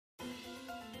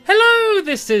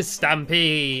this is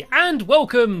Stampy, and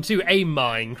welcome to a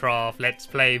Minecraft Let's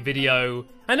Play video,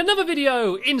 and another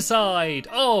video inside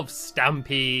of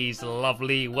Stampy's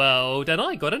lovely world, and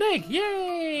I got an egg,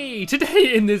 yay!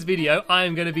 Today in this video, I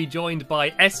am going to be joined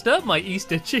by Esther, my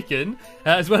Easter chicken,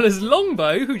 as well as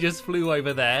Longbow, who just flew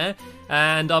over there,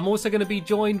 and I'm also going to be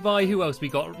joined by, who else we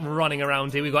got running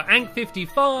around here? We got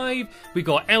Ank55, we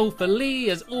got Alpha Lee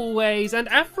as always, and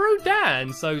Afro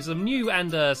Dan. So some new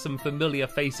and some familiar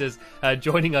faces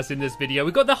joining us in this video.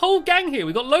 We got the whole gang here.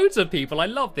 We got loads of people. I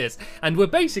love this. And we're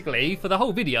basically, for the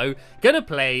whole video, going to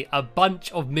play a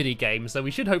bunch of mini games. So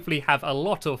we should hopefully have a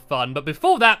lot of fun. But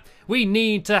before that, we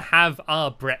need to have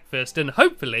our breakfast. And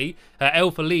hopefully,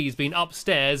 Alpha Lee's been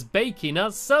upstairs baking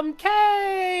us some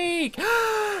cake.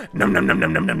 Num num num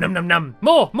num num num num num num.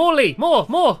 More, Lee, more.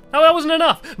 Oh, that wasn't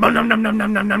enough. Num num num num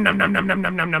num num num num num num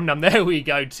num num num num. There we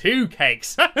go, 2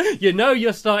 cakes. You know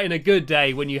you're starting a good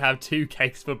day when you have 2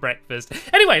 cakes for breakfast.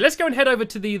 Anyway, let's go and head over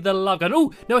to the love gun.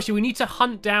 Oh, no, actually, we need to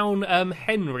hunt down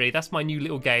Henry. That's my new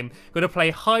little game. Got to play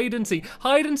hide and seek.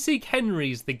 Hide and seek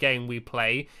Henry's the game we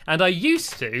play, and I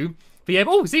used to be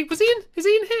able. Oh, was he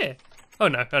in here? Oh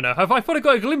no. I thought I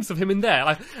got a glimpse of him in there.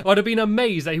 I'd have been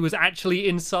amazed that he was actually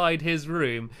inside his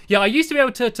room. Yeah, I used to be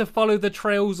able to follow the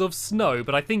trails of snow,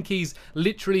 but I think he's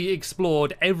literally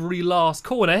explored every last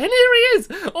corner. And here he is,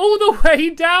 all the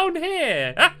way down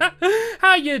here.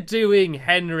 How you doing,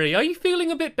 Henry? Are you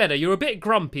feeling a bit better? You're a bit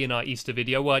grumpy in our Easter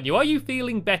video, weren't you? Are you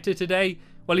feeling better today?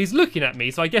 Well, he's looking at me,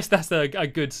 so I guess that's a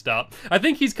good start. I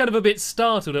think he's kind of a bit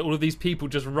startled at all of these people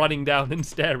just running down and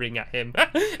staring at him.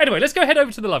 Anyway, let's go head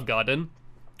over to the love garden.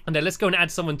 And then let's go and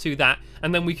add someone to that,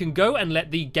 and then we can go and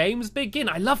let the games begin.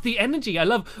 I love the energy. I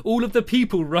love all of the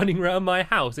people running around my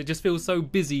house. It just feels so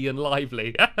busy and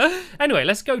lively. Anyway,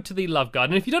 let's go to the love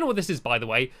garden. If you don't know what this is, by the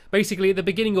way, basically at the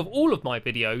beginning of all of my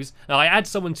videos, I add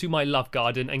someone to my love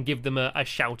garden and give them a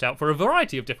shout out for a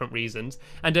variety of different reasons.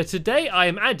 And today I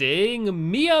am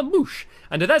adding Mia Moosh.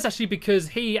 And that's actually because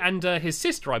he and his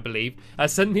sister, I believe,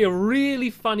 sent me a really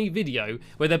funny video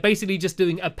where they're basically just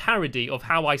doing a parody of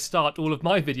how I start all of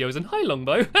my videos. And hi,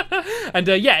 Longbow. And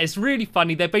yeah, it's really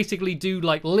funny. They basically do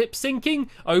like lip syncing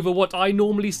over what I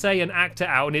normally say and act it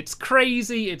out. And it's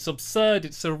crazy, it's absurd,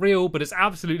 it's surreal, but it's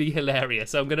absolutely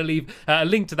hilarious. So I'm going to leave a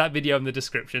link to that video in the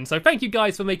description. So thank you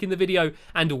guys for making the video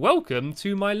and welcome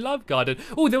to my love garden.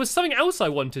 Oh, there was something else I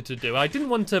wanted to do. I didn't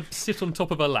want to sit on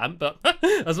top of a lamp, but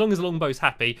as long as Longbow's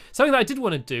happy. Something that I did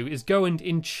want to do is go and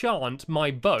enchant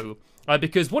my bow.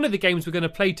 Because one of the games we're going to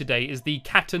play today is the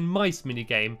cat and mice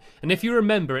minigame. And if you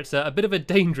remember, it's a bit of a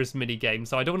dangerous minigame,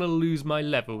 so I don't want to lose my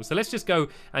level. So let's just go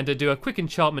and do a quick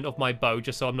enchantment of my bow,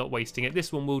 just so I'm not wasting it.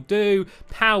 This one will do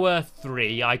power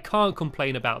 3. I can't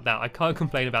complain about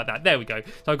that. There we go.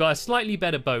 So I've got a slightly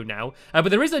better bow now.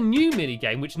 But there is a new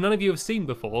minigame, which none of you have seen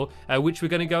before, which we're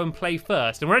going to go and play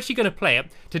first. And we're actually going to play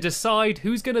it to decide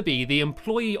who's going to be the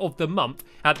employee of the month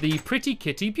at the Pretty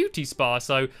Kitty Beauty Spa.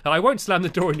 So I won't slam the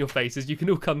door in your faces. You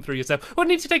can all come through yourself. Oh, I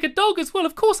need to take a dog as well.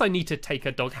 Of course I need to take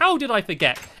a dog. How did I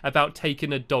forget about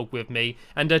taking a dog with me?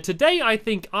 And today I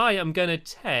think I am going to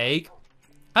take...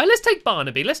 let's take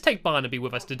Barnaby. Let's take Barnaby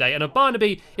with us today. And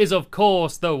Barnaby is, of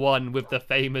course, the one with the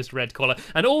famous red collar.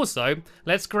 And also,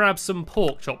 let's grab some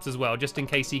pork chops as well, just in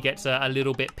case he gets a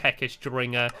little bit peckish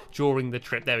during the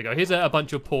trip. There we go. Here's a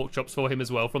bunch of pork chops for him as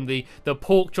well from the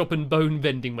pork chop and bone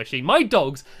vending machine. My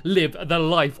dogs live the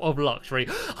life of luxury.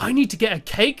 I need to get a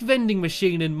cake vending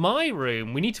machine in my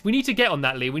room. We need to get on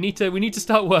that, Lee. We need to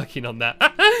start working on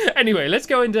that. Anyway, let's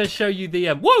go and show you the...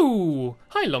 Whoa!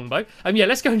 Hi, Longbow. Yeah,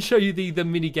 let's go and show you the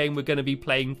mini game we're going to be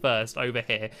playing first over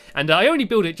here. And I only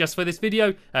built it just for this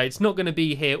video. It's not going to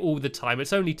be here all the time.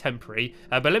 It's only temporary.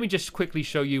 But let me just quickly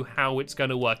show you how it's going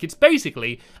to work. It's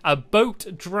basically a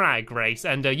boat drag race.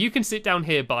 And you can sit down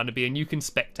here, Barnaby, and you can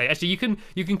spectate. Actually,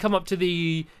 you can come up to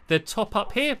the top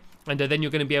up here. And then you're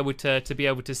going to be able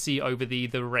to see over the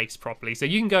race properly. So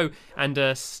you can go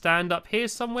and stand up here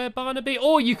somewhere, Barnaby,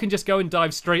 or you can just go and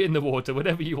dive straight in the water,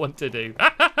 whatever you want to do.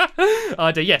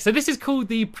 Yeah, so this is called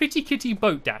the Pretty Kitty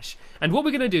Boat Dash. And what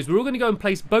we're going to do is we're all going to go and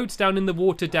place boats down in the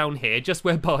water down here, just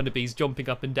where Barnaby's jumping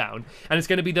up and down. And it's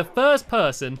going to be the first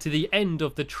person to the end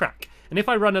of the track. And if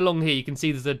I run along here, you can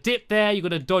see there's a dip there. You've got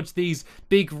to dodge these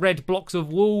big red blocks of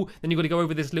wool. Then you've got to go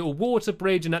over this little water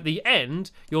bridge. And at the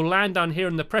end, you'll land down here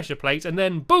in the pressure plate. And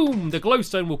then, boom, the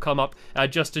glowstone will come up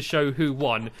just to show who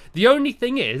won. The only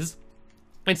thing is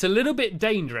it's a little bit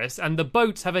dangerous, and the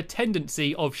boats have a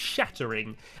tendency of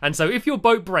shattering. And so if your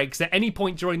boat breaks at any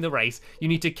point during the race, you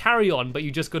need to carry on, but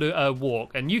you just got to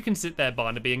walk. And you can sit there,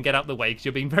 Barnaby, and get out the way, because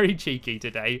you're being very cheeky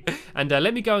today. And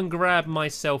let me go and grab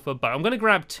myself a boat. I'm going to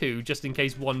grab two, just in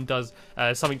case one does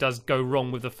something does go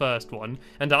wrong with the first one.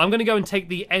 And I'm going to go and take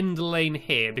the end lane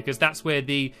here, because that's where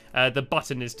the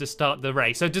button is to start the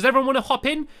race. So does everyone want to hop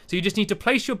in? So you just need to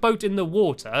place your boat in the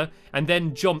water, and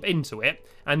then jump into it.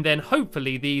 And then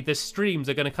hopefully the streams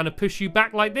are going to kind of push you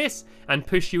back like this and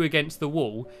push you against the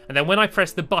wall. And then when I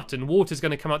press the button, water's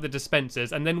going to come out the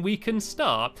dispensers, and then we can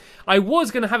start. I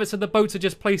was going to have it so the boats are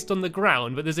just placed on the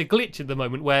ground, but there's a glitch at the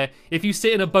moment where if you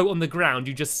sit in a boat on the ground,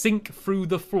 you just sink through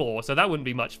the floor. So that wouldn't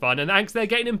be much fun. And Anx, they're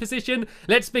getting in position.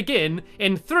 Let's begin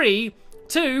in 3,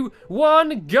 2,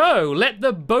 1, go! Let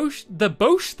the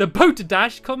boat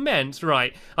dash commence.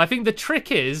 Right, I think the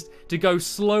trick is to go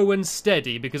slow and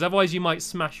steady, because otherwise you might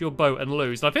smash your boat and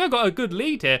lose. And I think I got a good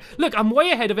lead here. Look, I'm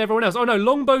way ahead of everyone else. Oh no,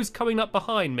 Longbow's coming up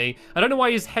behind me. I don't know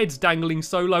why his head's dangling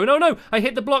so low. No, I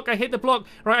hit the block,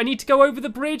 Right, I need to go over the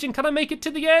bridge, and can I make it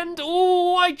to the end?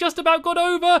 Oh, I just about got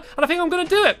over, and I think I'm gonna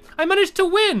do it. I managed to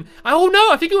win. Oh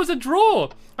no, I think it was a draw.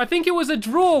 I think it was a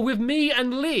draw with me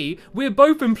and Lee. We're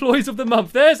both employees of the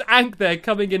month. There's Ank there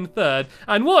coming in third.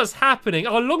 And what's happening?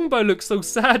 Our Longbow looks so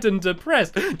sad and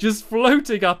depressed, just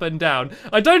floating up and down.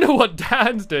 I don't know what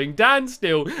Dan's doing. Dan's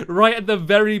still right at the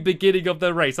very beginning of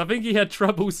the race. I think he had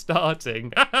trouble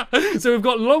starting. So we've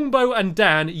got Longbow and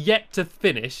Dan yet to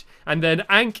finish. And then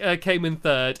Ank came in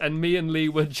third, and me and Lee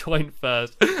were joint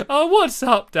first. Oh, what's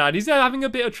up, Dan? He's having a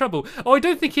bit of trouble. Oh, I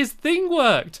don't think his thing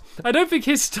worked. I don't think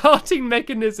his starting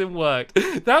mechanism worked.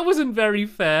 That wasn't very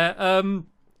fair.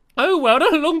 Oh, well, no,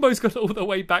 Longbow's got all the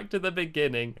way back to the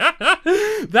beginning.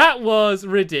 That was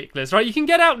ridiculous. Right, you can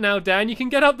get out now, Dan. You can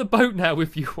get out the boat now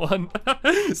if you want.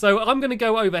 So I'm going to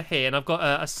go over here, and I've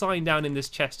got a sign down in this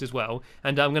chest as well.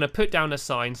 And I'm going to put down a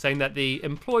sign saying that the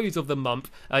employees of the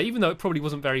month, even though it probably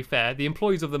wasn't very fair, the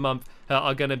employees of the month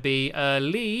are going to be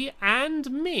Lee and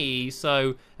me.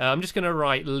 So I'm just going to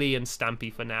write Lee and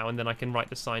Stampy for now, and then I can write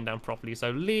the sign down properly.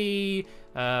 So Lee,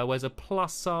 where's a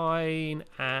plus sign?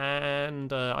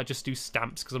 And I just do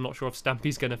Stamps because I'm not sure if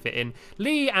Stampy's going to fit in.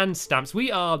 Lee and Stamps,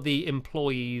 we are the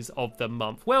employees of the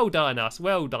month. Well done us,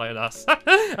 well done us.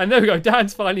 And there we go,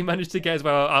 Dan's finally managed to get as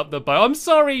well out the boat. I'm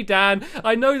sorry, Dan,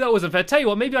 I know that wasn't fair. Tell you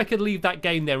what, maybe I could leave that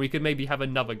game there. We could maybe have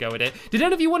another go at it. Did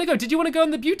any of you want to go? Did you want to go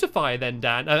on the beautifier then,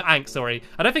 Dan? Ank, sorry.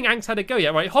 I don't think Ank's had a go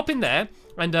yet. Right, hop in there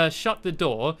and shut the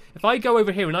door. If I go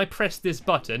over here and I press this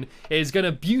button, it is going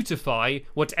to beautify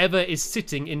whatever is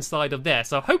sitting inside of there.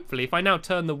 So hopefully, if I now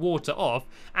turn the water off,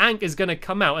 Ank is going to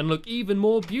come out and look even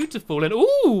more beautiful. And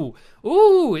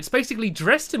ooh, it's basically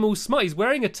dressed him all smart. He's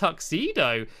wearing a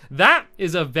tuxedo. That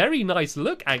is a very nice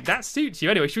look, Ank. That suits you.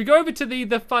 Anyway, should we go over to the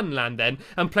Funland then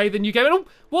and play the new game? Oh,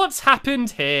 what's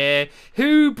happened here?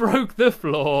 Who broke the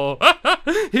floor?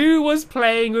 Who was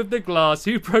playing with the glass?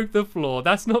 Who broke the floor?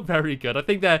 That's not very good. I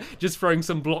think they're just throwing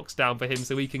some blocks down for him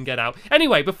so he can get out.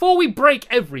 Anyway, before we break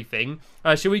everything,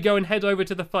 shall we go and head over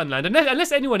to the Funland?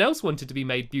 Unless anyone else wanted to be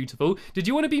made beautiful. Did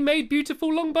you want to be made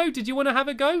beautiful, Longbow? Did you want to have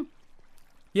a go?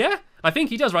 Yeah, I think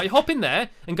he does, right? Hop in there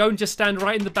and go and just stand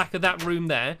right in the back of that room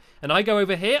there. And I go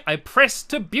over here, I press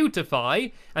to beautify,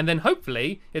 and then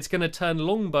hopefully it's going to turn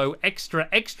Longbow extra,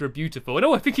 extra beautiful. And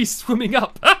oh, I think he's swimming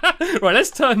up. Right,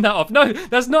 let's turn that off. No,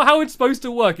 that's not how it's supposed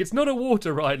to work. It's not a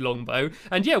water ride, Longbow.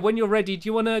 And yeah, when you're ready, do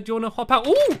you want to hop out?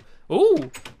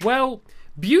 Ooh, well,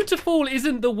 beautiful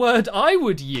isn't the word I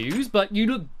would use, but you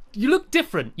look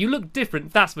different. You look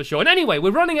different, that's for sure. And anyway,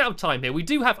 we're running out of time here. We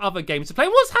do have other games to play.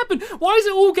 What's happened? Why is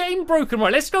it all getting broken?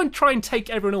 Right, let's go and try and take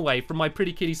everyone away from my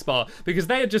Pretty Kitty Spa because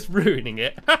they are just ruining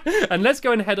it. And let's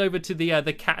go and head over to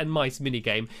the cat and mice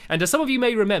minigame. And as some of you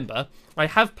may remember, I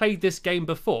have played this game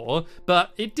before,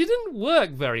 but it didn't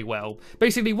work very well.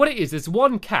 Basically, what it is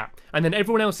one cat, and then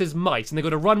everyone else is mice, and they've got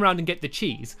to run around and get the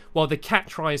cheese while the cat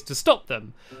tries to stop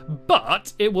them.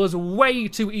 But it was way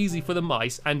too easy for the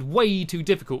mice and way too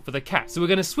difficult for the cat. So we're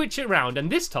going to switch it around, and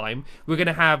this time we're going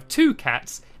to have 2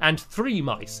 cats and 3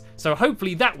 mice. So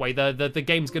hopefully that way the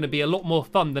game's going to be a lot more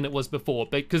fun than it was before,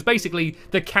 because basically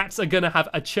the cats are going to have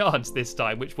a chance this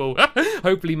time, which will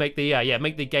hopefully make the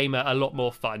make the game a lot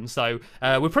more fun. So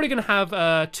we're probably going to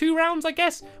have 2 rounds, I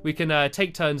guess. We can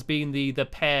take turns being the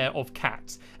pair of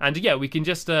cats, and yeah, we can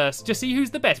just see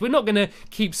who's the best. We're not going to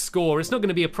keep score. It's not going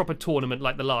to be a proper tournament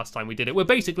like the last time we did it. We're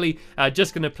basically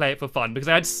just going to play it for fun because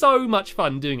I had so much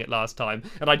fun doing it last time,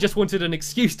 and I just wanted an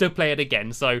excuse to play it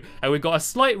again. So we've got a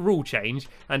slight rule change,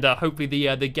 and hopefully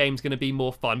the game's going to be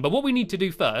more fun. But what we need to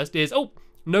do first is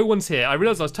No one's here. I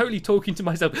realised I was totally talking to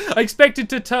myself. I expected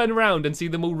to turn around and see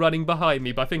them all running behind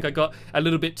me, but I think I got a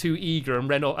little bit too eager and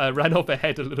ran off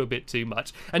ahead a little bit too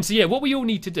much. And so yeah, what we all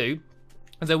need to do,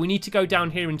 so we need to go down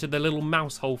here into the little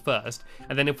mouse hole first,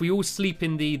 and then if we all sleep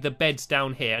in the beds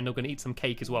down here, and they're going to eat some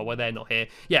cake as well while they're not here.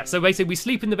 Yeah, so basically we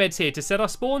sleep in the beds here to set our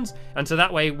spawns, and so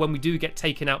that way when we do get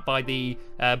taken out by the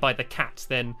cats,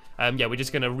 then yeah, we're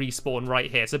just going to respawn right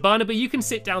here. So Barnaby, you can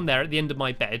sit down there at the end of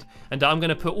my bed, and I'm going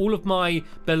to put all of my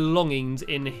belongings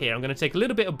in here. I'm going to take a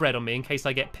little bit of bread on me in case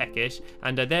I get peckish,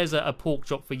 and there's a pork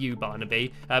chop for you,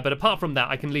 Barnaby. But apart from that,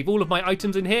 I can leave all of my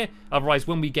items in here, otherwise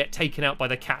when we get taken out by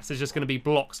the cats, there's just going to be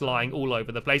blocks lying all over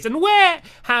the place. And where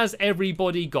has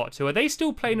everybody got to? Are they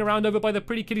still playing around over by the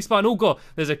pretty kitty spot? Oh god,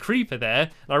 there's a creeper there.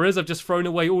 And I realize I've just thrown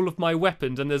away all of my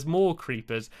weapons and there's more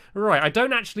creepers. Right, I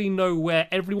don't actually know where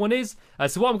everyone is.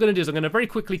 So what I'm going to do is I'm going to very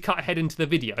quickly cut ahead into the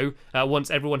video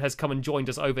once everyone has come and joined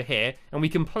us over here, and we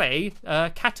can play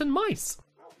cat and mice.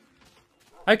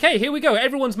 Okay, here we go.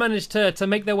 Everyone's managed to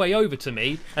make their way over to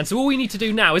me, and so all we need to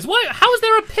do now is how is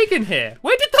there a pig in here?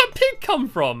 Where did that pig come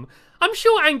from? I'm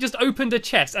sure Ang just opened a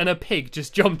chest and a pig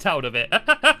just jumped out of it.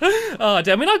 Oh,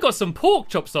 damn. I mean, I've got some pork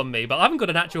chops on me, but I haven't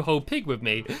got an actual whole pig with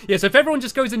me. Yeah, so if everyone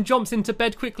just goes and jumps into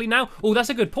bed quickly now. Oh,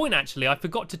 that's a good point, actually. I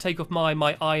forgot to take off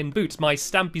my iron boots, my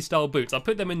Stampy-style boots. I'll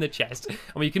put them in the chest,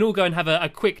 and we can all go and have a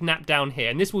quick nap down here,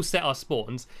 and this will set our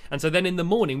spawns. And so then in the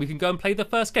morning, we can go and play the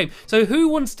first game. So who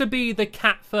wants to be the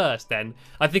cat first, then?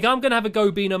 I think I'm going to have a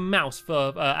go being a mouse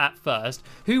at first.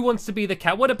 Who wants to be the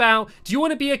cat? What about, do you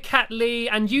want to be a cat, Lee?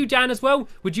 And you, Dan, as well?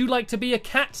 Would you like to be a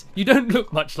cat? You don't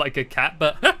look much like a cat,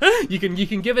 but you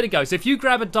can give it a go. So if you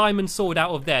grab a diamond sword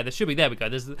out of there should be, there we go.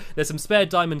 There's some spare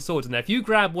diamond swords in there. If you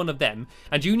grab one of them,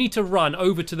 and you need to run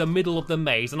over to the middle of the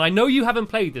maze, and I know you haven't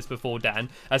played this before, Dan.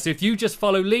 So if you just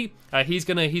follow Lee, he's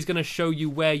gonna show you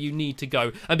where you need to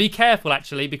go. And be careful,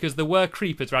 actually, because there were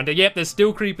creepers around here. Yep, there's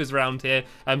still creepers around here.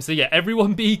 So yeah,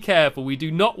 everyone be careful. We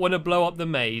do not want to blow up the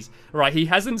maze. Right, he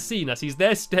hasn't seen us. He's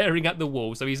there staring at the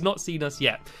wall, so he's not seen us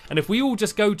yet. And if we all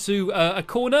just go to a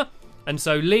corner, and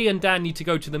so Lee and Dan need to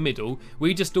go to the middle,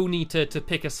 we just all need to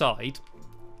pick a side.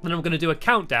 Then I'm going to do a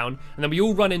countdown, and then we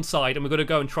all run inside, and we're going to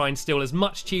go and try and steal as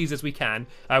much cheese as we can,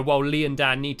 while Lee and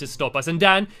Dan need to stop us. And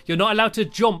Dan, you're not allowed to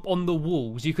jump on the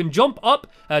walls. You can jump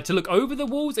up to look over the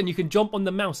walls, and you can jump on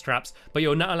the mouse traps, but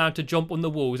you're not allowed to jump on the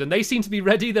walls. And they seem to be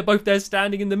ready. They're both there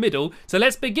standing in the middle. So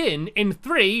let's begin in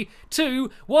 3,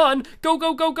 2, 1. Go,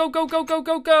 go, go, go, go, go, go,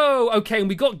 go, go. Okay, and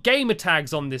we got gamer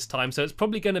tags on this time, so it's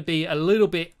probably going to be a little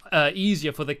bit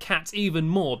easier for the cats even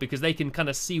more, because they can kind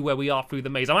of see where we are through the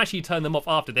maze. I'll actually turn them off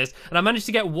after this, and I managed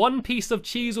to get one piece of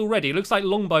cheese already. It looks like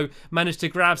Longbow managed to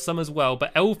grab some as well,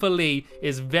 but Alpha Lee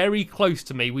is very close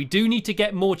to me. We do need to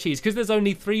get more cheese because there's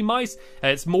only 3 mice.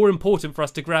 It's more important for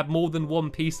us to grab more than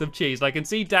one piece of cheese. I can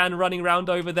see Dan running around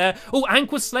over there. Oh,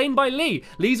 Ank was slain by Lee.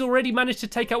 Lee's already managed to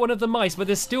take out one of the mice, but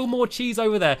there's still more cheese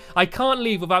over there. I can't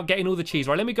leave without getting all the cheese.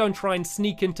 Right, let me go and try and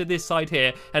sneak into this side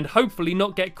here and hopefully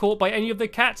not get caught by any of the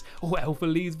cats. Oh, Alpha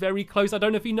Lee's very close. I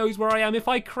don't know if he knows where I am. If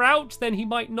I crouch, then he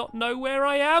might not know where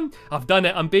I am. I've done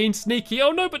it. I'm being sneaky.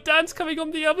 Oh no, but Dan's coming on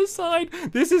the other side.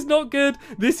 This is not good.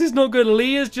 This is not good.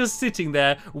 Lee is just sitting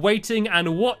there waiting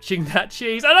and watching that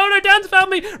cheese. Oh no, Dan's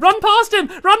found me. Run past him.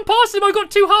 Run past him. I've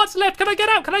got 2 hearts left. Can I get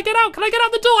out? Can I get out? Can I get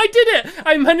out the door? I did it.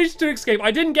 I managed to escape.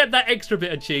 I didn't get that extra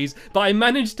bit of cheese, but I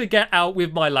managed to get out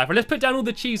with my life. Right, let's put down all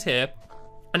the cheese here.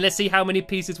 And let's see how many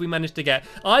pieces we managed to get.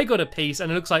 I got a piece,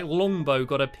 and it looks like Longbow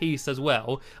got a piece as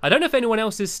well. I don't know if anyone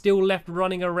else is still left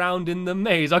running around in the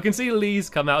maze. I can see Lee's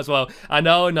come out as well. And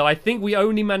oh no, I think we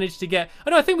only managed to get...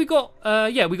 Oh no, I think we got...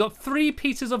 yeah, we got 3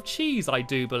 pieces of cheese, I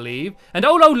do believe. And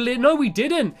oh no, we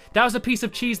didn't. That was a piece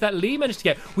of cheese that Lee managed to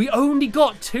get. We only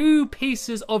got 2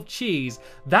 pieces of cheese.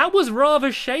 That was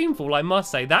rather shameful, I must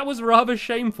say. That was rather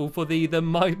shameful for the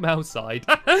mouse side.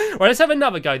 Right, let's have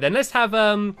another go then. Let's have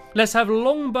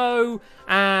Longbow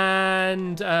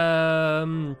and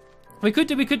we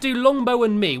could do Longbow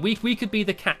and me. We could be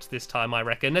the cat this time, I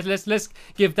reckon. Let's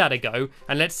give that a go,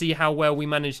 and let's see how well we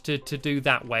manage to do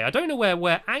that way. I don't know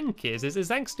where Ank is. Is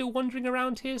Ank still wandering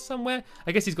around here somewhere?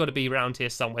 I guess he's got to be around here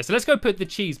somewhere. So let's go put the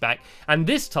cheese back, and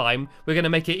this time we're going to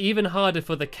make it even harder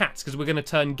for the cats, because we're going to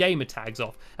turn gamer tags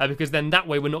off, because then that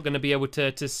way we're not going to be able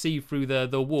to see through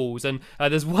the walls. And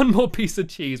there's one more piece of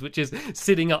cheese which is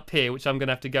sitting up here, which I'm going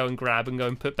to have to go and grab and go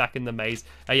and put back in the maze.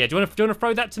 Yeah, do you want to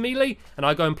throw that to me, Lee? And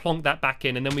I'll go and plonk that back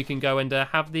in, and then we can go and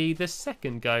have the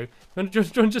second go.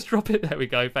 Just drop it. There we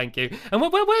go. Thank you. And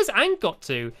where's Ank got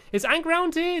to? Is Ank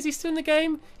round here? Is he still in the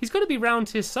game? He's got to be round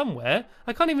here somewhere.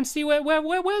 I can't even see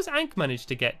where's Ank managed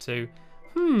to get to.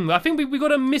 I think we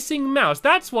got a missing mouse.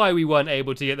 That's why we weren't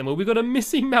able to get them all. We got a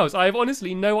missing mouse. I have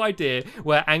honestly no idea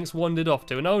where Ank's wandered off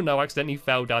to. And oh no, I accidentally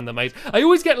fell down the maze. I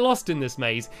always get lost in this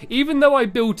maze. Even though I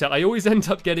built it, I always end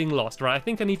up getting lost, right? I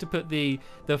think I need to put the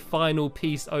final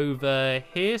piece over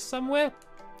here somewhere.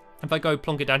 If I go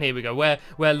plonk it down, here we go, where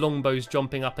Longbow's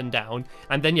jumping up and down.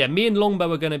 And then, yeah, me and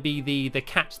Longbow are going to be the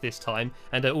cats this time.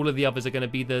 And all of the others are going to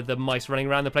be the mice running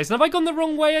around the place. And have I gone the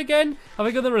wrong way again? Have I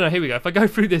gone the wrong way? No, here we go. If I go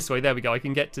through this way, there we go. I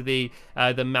can get to the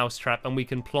mouse trap and we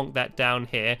can plonk that down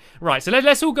here. Right, so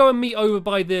let's all go and meet over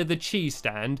by the cheese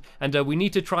stand. And we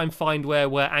need to try and find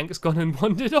where Ank's gone and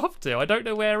wandered off to. I don't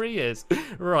know where he is.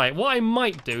 Right, what I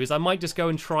might do is I might just go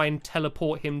and try and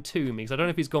teleport him to me. Because I don't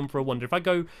know if he's gone for a wander. If I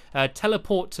go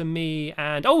teleport to me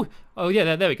and oh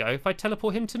yeah, there we go. If I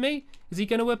teleport him to me, is he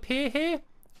going to appear here?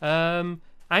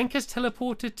 Ank has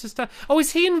teleported to start. Oh,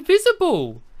 is he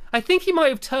invisible? I think he might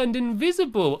have turned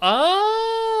invisible.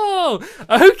 Oh,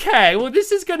 okay. Well,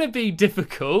 this is going to be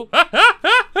difficult.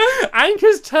 Ank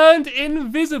has turned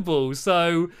invisible,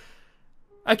 so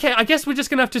okay, I guess we're just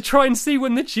going to have to try and see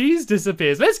when the cheese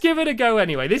disappears. Let's give it a go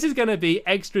anyway. This is going to be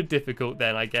extra difficult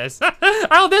then, I guess.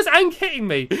 Oh, there's Ank hitting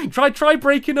me. Try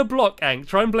breaking a block, Ank.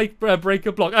 Try and break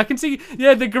a block. I can see,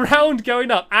 yeah, the ground going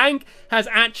up. Ank has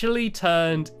actually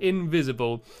turned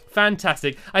invisible.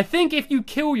 Fantastic. I think if you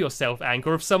kill yourself, Ank,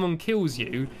 or if someone kills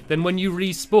you, then when you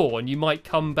respawn, you might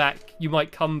come back. You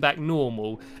might come back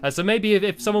normal. So maybe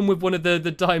if someone with one of the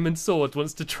diamond swords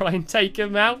wants to try and take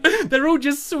him out, they're all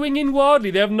just swinging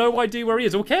wildly. They have no idea where he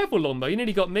is. Oh, careful, Longbow. You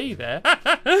nearly got me there.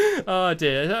 Oh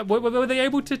dear. Were they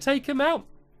able to take him out?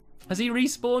 Has he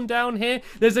respawned down here?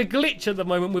 There's a glitch at the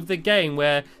moment with the game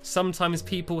where sometimes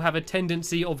people have a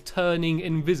tendency of turning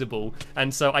invisible,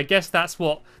 and so I guess that's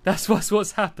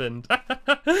what's happened.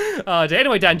 Oh dear.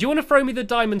 Anyway, Dan, do you want to throw me the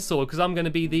diamond sword because I'm going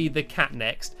to be the cat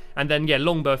next, and then yeah,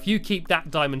 Longbow, if you keep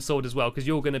that diamond sword as well because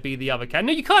you're going to be the other cat.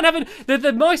 No, you can't have it.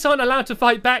 The mice aren't allowed to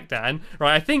fight back, Dan.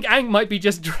 Right? I think Ank might be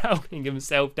just drowning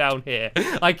himself down here.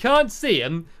 I can't see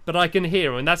him, but I can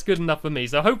hear him, and that's good enough for me.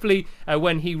 So hopefully,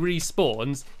 when he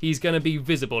respawns, he's going to be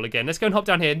visible again. Let's go and hop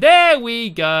down here. There we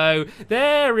go.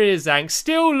 There is Ank,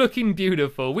 still looking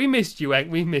beautiful. We missed you,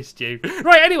 Ank. We missed you.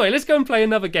 Right, anyway, let's go and play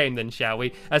another game then, shall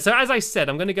we? So as I said,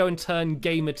 I'm going to go and turn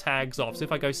gamer tags off. So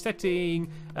if I go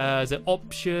setting, is it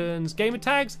options, gamer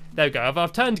tags? There we go.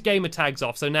 I've turned gamer tags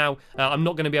off. So now I'm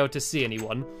not going to be able to see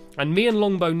anyone. And me and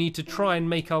Longbow need to try and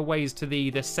make our ways to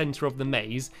the center of the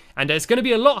maze. And it's going to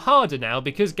be a lot harder now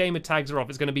because gamer tags are off.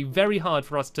 It's going to be very hard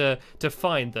for us to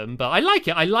find them. But I like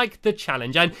it. I like the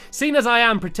challenge. And seeing as I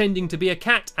am pretending to be a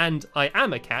cat, and I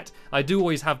am a cat, I do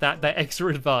always have that extra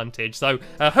advantage. So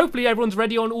hopefully everyone's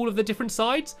ready on all of the different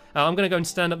sides. I'm going to go and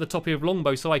stand up the top here of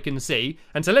Longbow so I can see.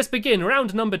 And so let's begin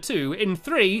round number 2 in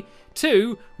 3,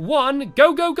 2, 1,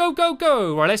 go, go, go, go,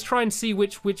 go. Right, let's try and see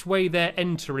which way they're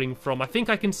entering from. I think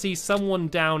I can see someone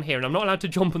down here, and I'm not allowed to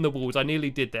jump on the walls. I nearly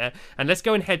did there. And let's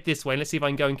go and head this way, and let's see if I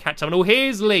can go and catch someone. Oh,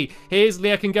 here's Lee. Here's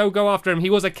Lee. I can go after him. He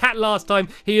was a cat last time.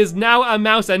 He is now a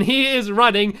mouse, and he is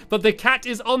running, but the cat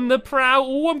is on the prowl.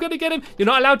 Oh, I'm going to get him. You're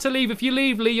not allowed to leave. If you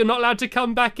leave, Lee, you're not allowed to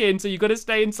come back in, so you've got to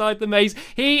stay inside the maze.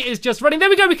 He is just running. There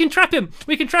we go. We can trap him.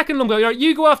 We can track him, Longbow. All right,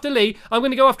 you go after Lee. I'm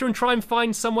going to go after and try and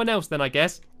find someone else then, I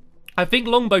guess. I think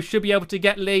Longbow should be able to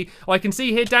get Lee. Oh, I can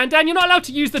see here, Dan, you're not allowed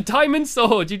to use the diamond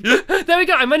sword. There we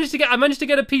go. I managed to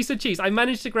get a piece of cheese. I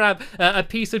managed to grab a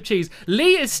piece of cheese.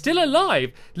 Lee is still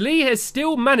alive. Lee has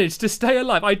still managed to stay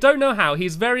alive. I don't know how.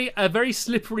 He's a very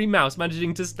slippery mouse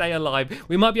managing to stay alive.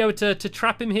 We might be able to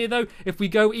trap him here, though, if we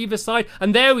go either side.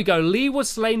 And there we go. Lee was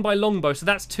slain by Longbow, so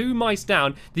that's 2 mice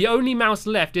down. The only mouse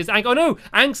left is Ank. Oh, no.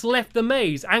 Ank's left the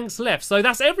maze. Ank's left. So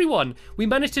that's everyone. We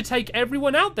managed to take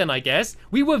everyone out then, I guess.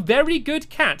 We were very good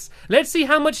cats. Let's see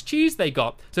how much cheese they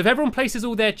got. So if everyone places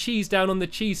all their cheese down on the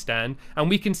cheese stand, and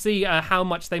we can see how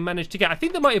much they managed to get. I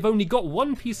think they might have only got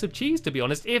 1 piece of cheese, to be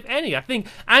honest, if any. I think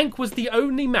Ank was the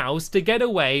only mouse to get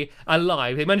away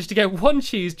alive. They managed to get 1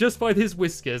 cheese just by his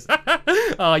whiskers.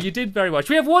 Oh, you did very well.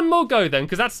 Should we have one more go then?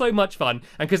 Because that's so much fun.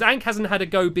 And because Ank hasn't had a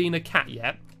go being a cat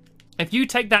yet. If you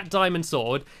take that diamond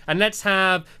sword, and let's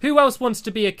have... Who else wants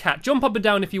to be a cat? Jump up and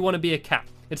down if you want to be a cat.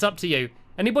 It's up to you.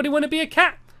 Anybody want to be a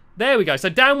cat? There we go. So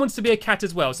Dan wants to be a cat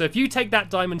as well. So if you take that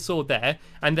diamond sword there,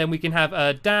 and then we can have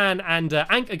Dan and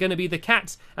Ank are going to be the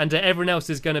cats, and everyone else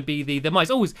is going to be the mice.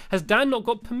 Oh, has Dan not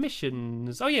got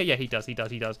permissions? Oh, yeah, he does.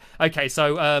 Okay,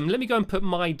 so let me go and put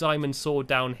my diamond sword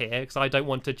down here, because I don't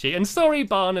want to cheat. And sorry,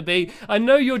 Barnaby, I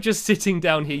know you're just sitting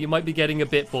down here. You might be getting a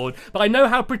bit bored, but I know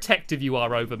how protective you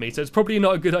are over me, so it's probably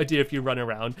not a good idea if you run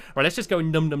around. Right, let's just go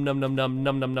and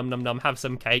num, have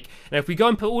some cake. And if we go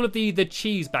and put all of the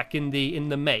cheese back in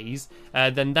the maze,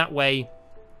 then that way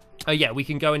Oh yeah, we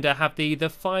can go and have the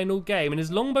final game. And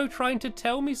is Longbow trying to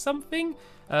tell me something?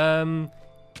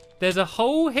 There's a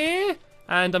hole here,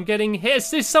 and I'm getting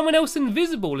hit. Is someone else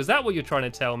invisible? Is that what you're trying to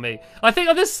tell me? I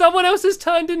think there's someone else has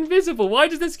turned invisible. Why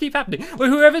does this keep happening? Well,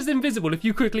 whoever's invisible, if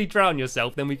you quickly drown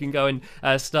yourself, then we can go and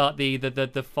start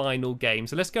the final game.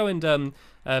 So let's go and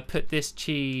put this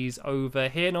cheese over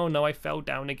here. No, I fell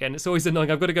down again. It's always annoying.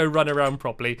 I've got to go run around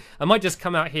properly. I might just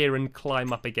come out here and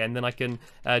climb up again. Then I can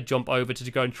jump over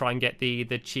to go and try and get the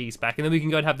cheese back, and then we can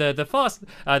go and have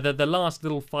the last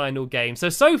little final game.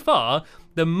 So far,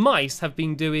 the mice have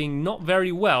been doing not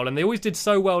very well, and they always did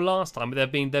so well last time,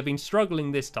 but they've been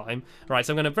struggling this time. All right,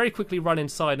 so I'm going to very quickly run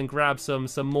inside and grab some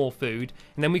more food,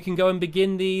 and then we can go and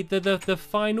begin the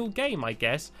final game, I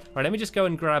guess. All right, let me just go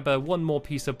and grab one more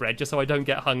piece of bread just so I don't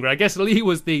get hungry. I guess Lee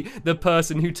was the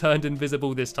person who turned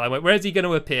invisible this time. Where is he going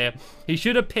to appear? He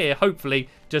should appear, hopefully,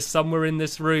 just somewhere in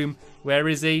this room. Where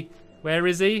is he? Where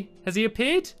is he? Has he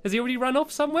appeared? Has he already run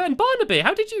off somewhere? And Barnaby,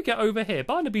 how did you get over here?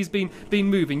 Barnaby's been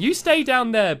moving. You stay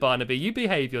down there, Barnaby. You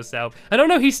behave yourself. And oh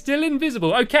no, he's still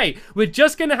invisible. Okay, we're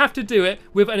just going to have to do it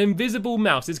with an invisible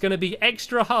mouse. It's going to be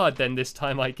extra hard then this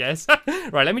time, I guess.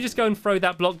 Right, let me just go and throw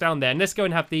that block down there. And let's go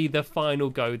and have the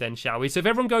final go then, shall we? So if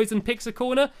everyone goes and picks a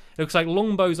corner, it looks like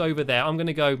Longbow's over there. I'm going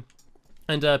to go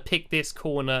and pick this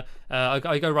corner.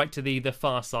 I go right to the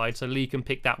far side, so Lee can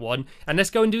pick that one. And let's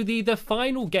go and do the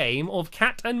final game of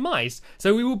cat and mice.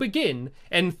 So we will begin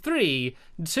in 3,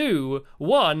 2,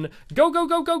 1. Go, go,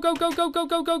 go, go, go, go, go, go,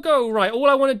 go, go, go. Right, all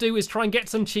I want to do is try and get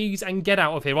some cheese and get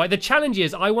out of here, right? The challenge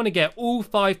is I want to get all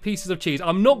 5 pieces of cheese.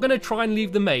 I'm not going to try and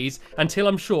leave the maze until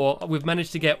I'm sure we've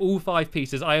managed to get all 5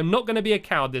 pieces. I am not going to be a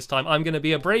coward this time. I'm going to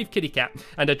be a brave kitty cat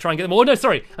and try and get them. Oh, no,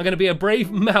 sorry. I'm going to be a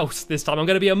brave mouse this time. I'm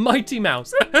going to be a mighty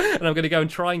mouse. And I'm going to go and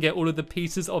try and get all of the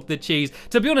pieces of the cheese.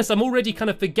 To be honest, I'm already kind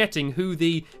of forgetting who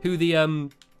the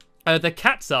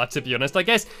cats are, to be honest. I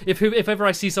guess if ever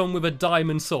I see someone with a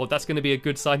diamond sword, that's going to be a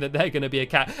good sign that they're going to be a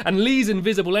cat. And Lee's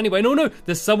invisible anyway. No,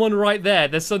 there's someone right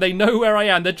there. So they know where I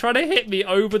am. They're trying to hit me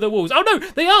over the walls. Oh no,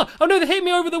 they are. Oh no, they hit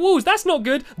me over the walls. That's not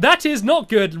good. That is not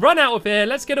good. Run out of here.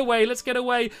 Let's get away. Let's get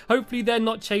away. Hopefully they're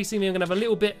not chasing me. I'm going to have a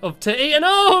little bit to eat. And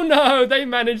oh no, they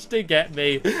managed to get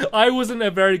me. I wasn't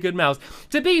a very good mouse.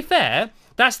 To be fair,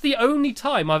 that's the only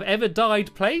time I've ever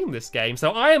died playing this game.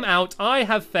 So I am out. I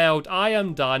have failed. I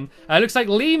am done. Looks like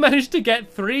Lee managed to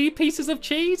get 3 pieces of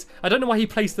cheese. I don't know why he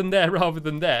placed them there rather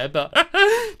than there, but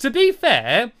to be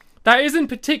fair, that isn't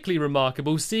particularly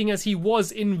remarkable, seeing as he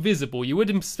was invisible. You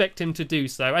would expect him to do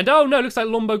so. And oh no, looks like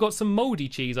Lombo got some mouldy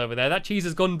cheese over there. That cheese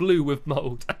has gone blue with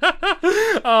mould.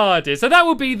 Oh dear. So that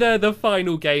will be the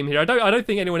final game here. I don't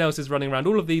think anyone else is running around.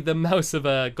 All of the mouse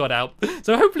have got out.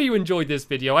 So hopefully you enjoyed this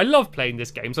video. I love playing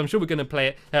this game, so I'm sure we're going to play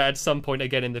it at some point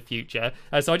again in the future.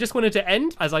 So I just wanted to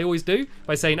end, as I always do,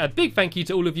 by saying a big thank you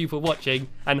to all of you for watching,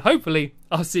 and hopefully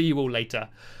I'll see you all later.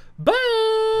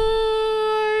 Bye!